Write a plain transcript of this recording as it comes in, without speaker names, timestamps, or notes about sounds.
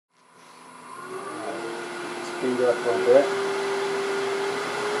speed up a little bit.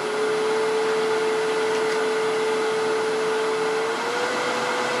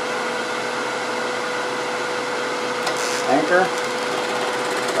 Anchor,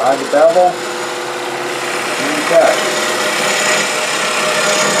 ride the bevel, and cut.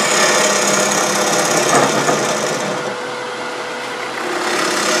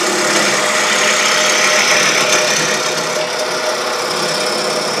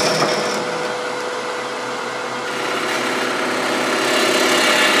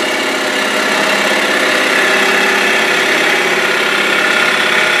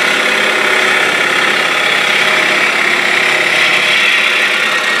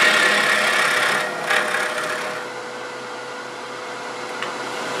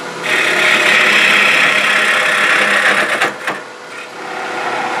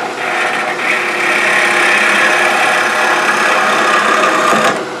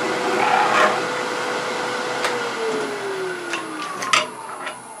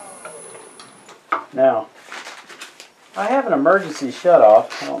 Now, I have an emergency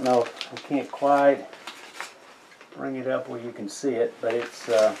shutoff. I don't know if I can't quite bring it up where you can see it, but it's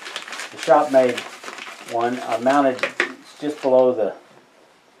the shop-made one. I mounted, it's just below the,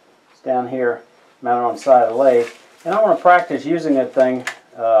 it's down here, mounted on the side of the lathe. And I want to practice using that thing,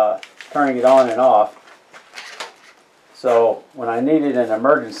 turning it on and off. So when I need it in an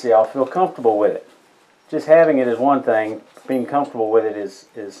emergency, I'll feel comfortable with it. Just having it is one thing. Being comfortable with it is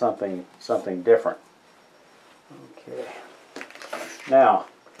something different. Okay. Now,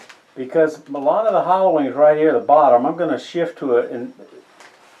 because a lot of the hollowing is right here at the bottom, I'm going to shift to it, and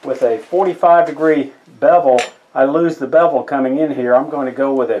with a 45-degree bevel, I lose the bevel coming in here. I'm going to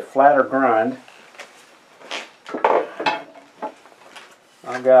go with a flatter grind.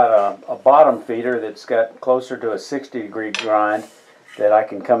 I've got a bottom feeder that's got closer to a 60-degree grind that I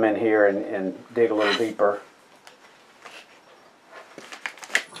can come in here and dig a little deeper.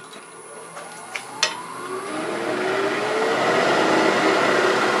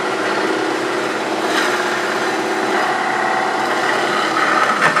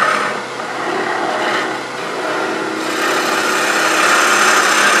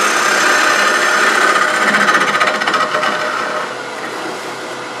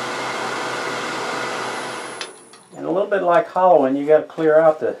 Like hollowing, you got to clear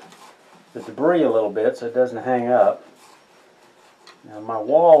out the debris a little bit so it doesn't hang up. Now my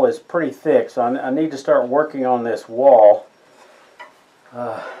wall is pretty thick, so I need to start working on this wall.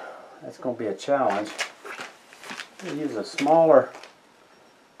 That's going to be a challenge. I'm going to use a smaller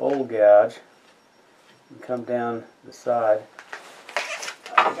bowl gouge and come down the side.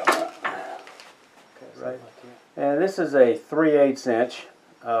 Okay, right. And this is a 3/8 inch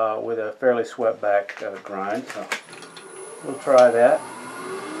with a fairly swept back grind. So we'll try that.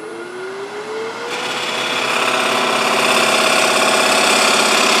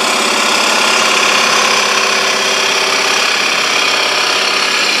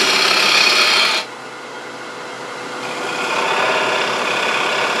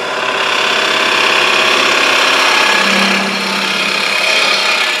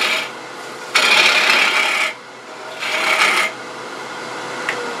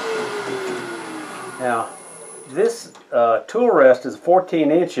 Now, this tool rest is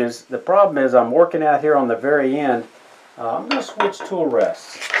 14 inches. The problem is I'm working out here on the very end. I'm going to switch tool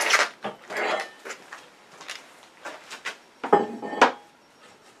rests. And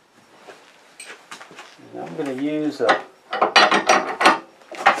I'm going to use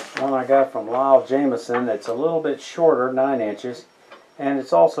one I got from Lyle Jameson that's a little bit shorter, 9 inches. And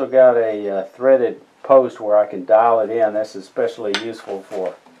it's also got a threaded post where I can dial it in. That's especially useful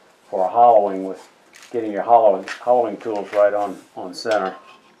for hollowing, with getting your hollowing tools right on center.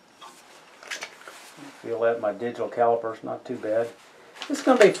 Feel that my digital caliper's not too bad. It's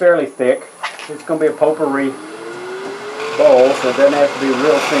going to be fairly thick. It's going to be a potpourri bowl, so it doesn't have to be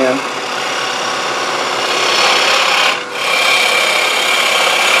real thin.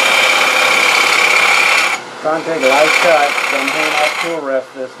 Try and take a light cut, so I'm hanging out tool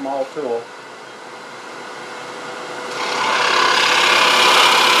rest with this small tool.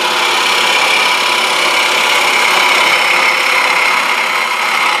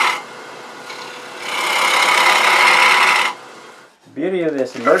 The beauty of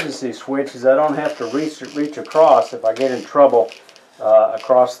this emergency switch is I don't have to reach across if I get in trouble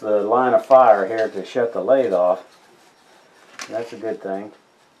across the line of fire here to shut the lathe off. And that's a good thing.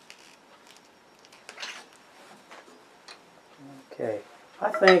 Okay, I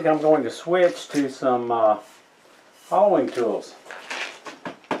think I'm going to switch to some hollowing tools.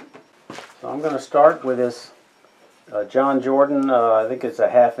 So I'm going to start with this John Jordan, I think it's a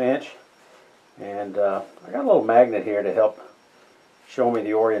 1/2 inch. And I got a little magnet here to help show me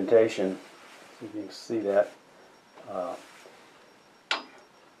the orientation. See if you can see that.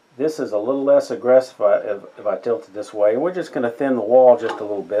 This is a little less aggressive if I tilt it this way. And we're just going to thin the wall just a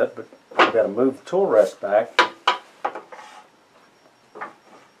little bit, but I've got to move the tool rest back. I'm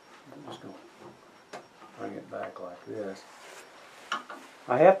just going to bring it back like this.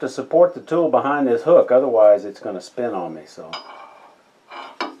 I have to support the tool behind this hook, otherwise it's going to spin on me. So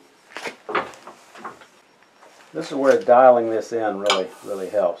this is where dialing this in really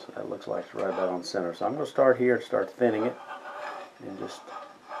helps. That looks like it's right about on center. So I'm going to start here and start thinning it, and just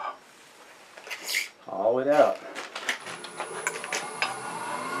hollow it out.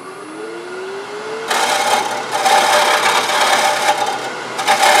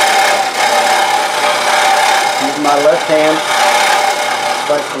 Using my left hand,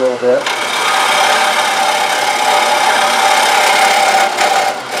 flex a little bit.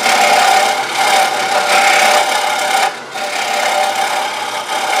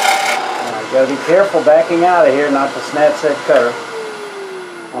 Now, you got to be careful backing out of here not to snatch that cutter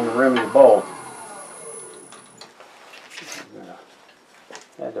on the rim of your bowl.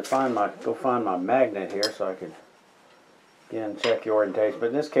 I had to go find my magnet here so I could again check the orientation. But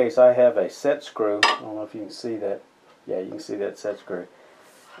in this case, I have a set screw. I don't know if you can see that. Yeah, you can see that set screw.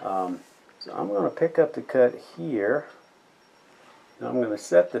 So I'm going to pick up the cut here, and I'm going to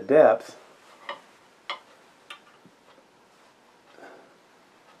set the depth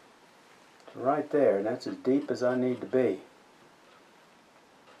to right there, and that's as deep as I need to be.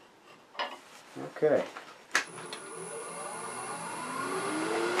 Okay.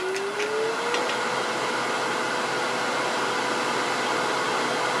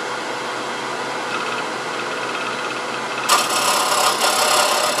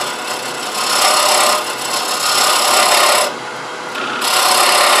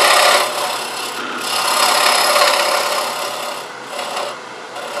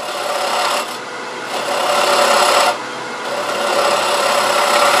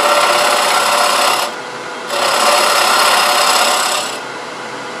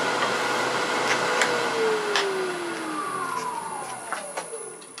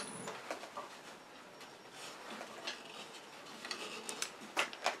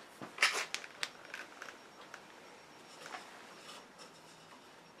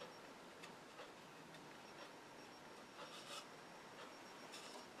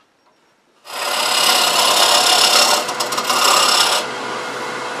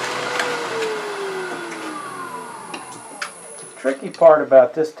 Tricky part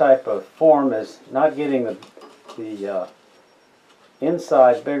about this type of form is not getting the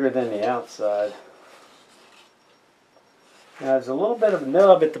inside bigger than the outside. Now there's a little bit of a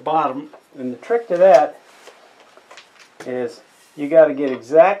nub at the bottom, and the trick to that is you got to get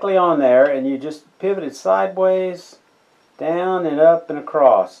exactly on there, and you just pivot it sideways, down and up and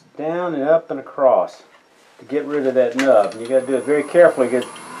across, down and up and across to get rid of that nub. And you got to do it very carefully because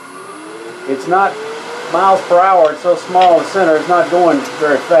it's not miles per hour. It's so small in the center, it's not going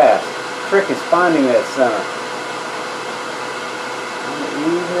very fast. The trick is finding that center. I'm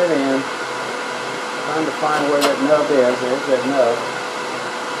easing it in, trying to find where that nub is. There's that nub.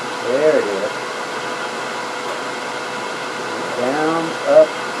 There it is. Down, up,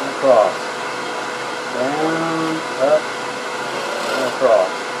 and across. Down, up, and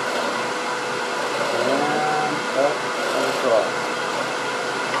across. Down, up, and across.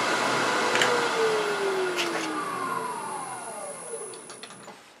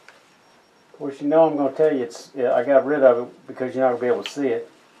 Of course, you know I'm going to tell you I got rid of it because you're not going to be able to see it.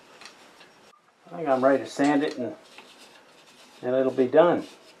 I think I'm ready to sand it, and it'll be done.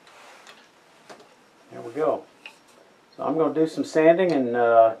 There we go. So I'm going to do some sanding and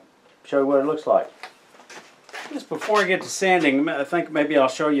show you what it looks like. Just before I get to sanding, I think maybe I'll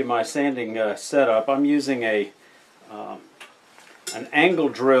show you my sanding setup. I'm using an angle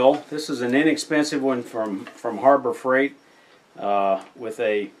drill. This is an inexpensive one from Harbor Freight with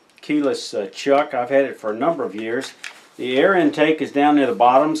a keyless chuck. I've had it for a number of years. The air intake is down near the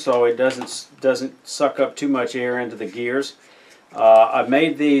bottom, so it doesn't suck up too much air into the gears. I've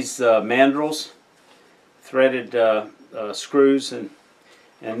made these mandrels, threaded screws and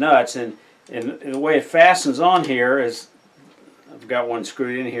nuts, and the way it fastens on here is, I've got one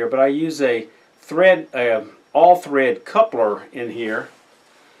screwed in here, but I use a all-thread coupler in here.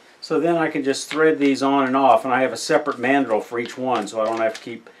 So then I can just thread these on and off, and I have a separate mandrel for each one, so I don't have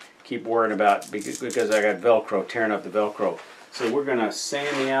to keep worrying about, because I got Velcro tearing up the Velcro. So we're going to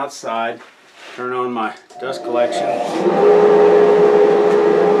sand the outside, turn on my dust collection.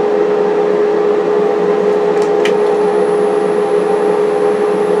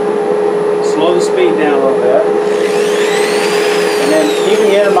 Slow the the speed down a little bit. And then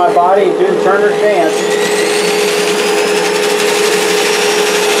keeping it in my body and do the turner's dance.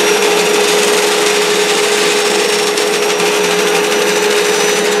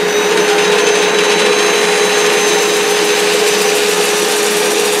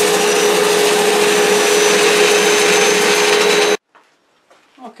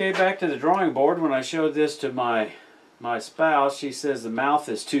 Okay, back to the drawing board. When I showed this to my spouse, she says the mouth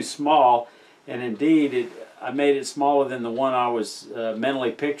is too small, and indeed I made it smaller than the one I was mentally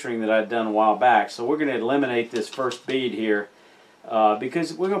picturing that I'd done a while back. So we're going to eliminate this first bead here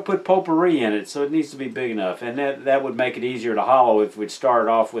because we're going to put potpourri in it, so it needs to be big enough, and that would make it easier to hollow. If we'd started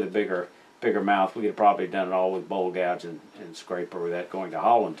off with a bigger mouth, we could have probably done it all with bowl gouge and scraper without going to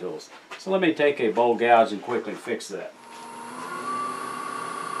hollowing tools. So let me take a bowl gouge and quickly fix that.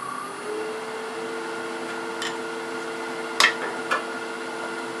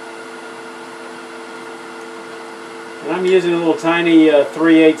 And I'm using a little tiny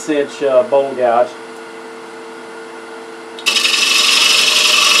 3/8 inch bowl gouge.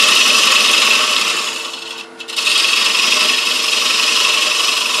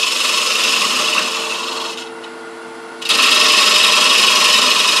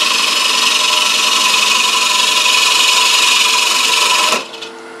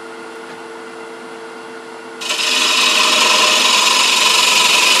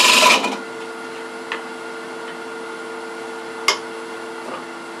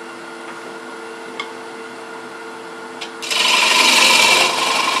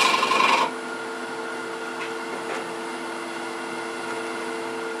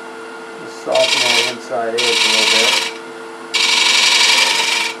 Soften that inside edge a little bit.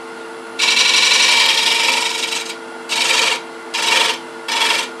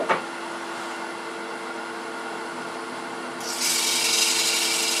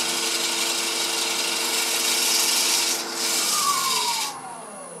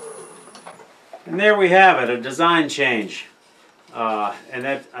 And there we have it, a design change. And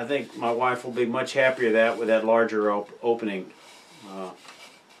that, I think my wife will be much happier with that larger opening.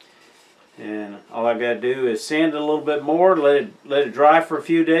 And all I've got to do is sand it a little bit more, let it dry for a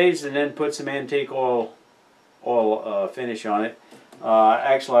few days, and then put some antique oil finish on it.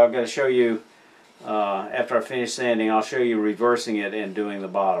 Actually, I've got to show you, after I finish sanding, I'll show you reversing it and doing the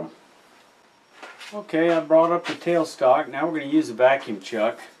bottom. Okay, I brought up the tailstock. Now we're going to use a vacuum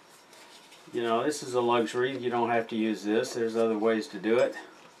chuck. You know, this is a luxury. You don't have to use this. There's other ways to do it.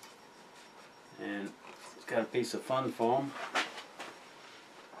 And it's got a piece of fun foam.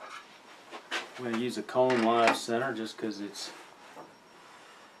 I'm going to use a cone live center just because it's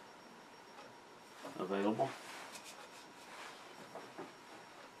available.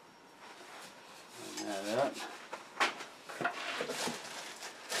 Line that up.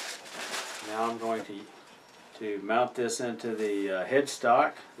 Now I'm going to mount this into the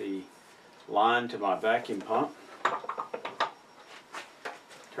headstock, the line to my vacuum pump.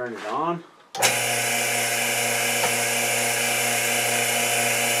 Turn it on.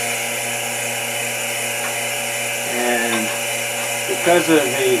 And because of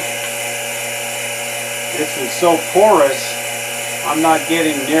this is so porous, I'm not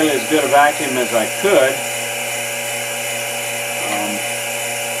getting nearly as good a vacuum as I could.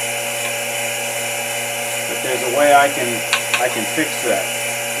 But there's a way I can fix that.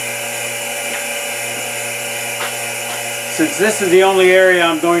 Since this is the only area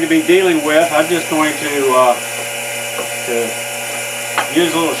I'm going to be dealing with, I'm just going to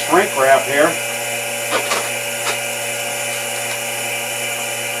use a little shrink wrap here.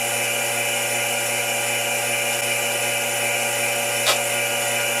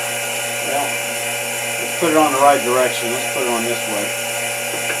 Well, let's put it on the right direction. Let's put it on this way.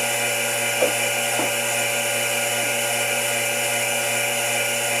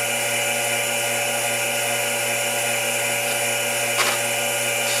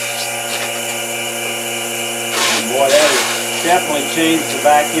 Boy, that has definitely changed the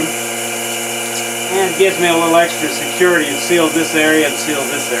vacuum, and gives me a little extra security. It seals this area and seals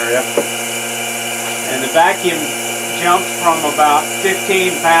this area. And the vacuum jumped from about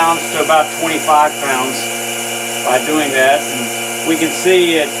 15 pounds to about 25 pounds by doing that. And we can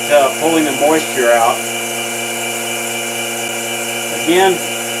see it pulling the moisture out. Again,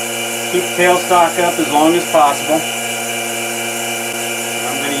 keep the tailstock up as long as possible.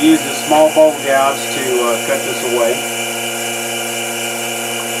 Use a small bowl gouge to cut this away.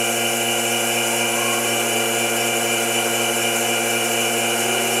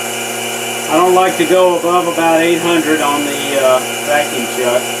 I don't like to go above about 800 on the vacuum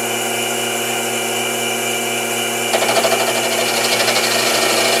chuck.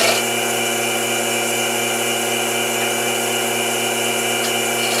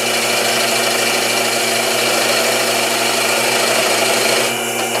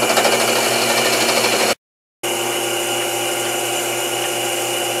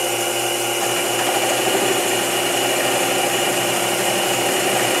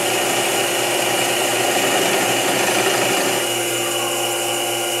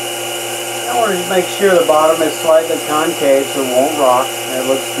 make sure the bottom is slightly concave so it won't rock. That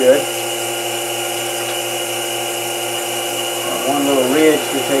looks good. Got one little ridge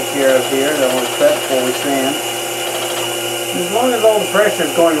to take care of here that I want to set before we sand. As long as all the pressure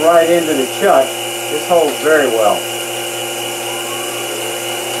is going right into the chuck, this holds very well.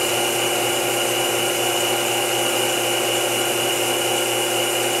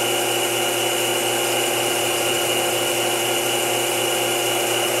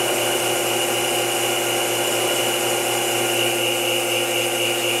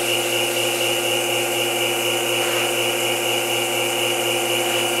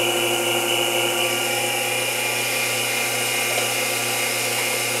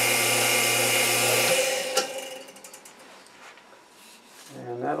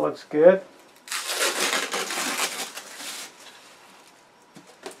 And that looks good.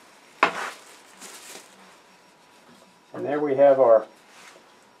 And there we have our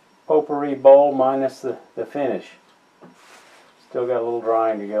potpourri bowl minus the finish. Still got a little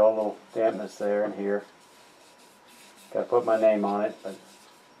drying to go, a little dampness there and here. Got to put my name on it, but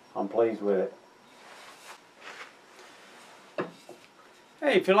I'm pleased with it.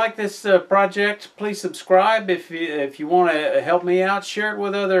 Hey, if you like this project, please subscribe. If you want to help me out, share it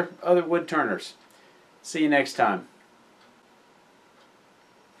with other wood turners. See you next time.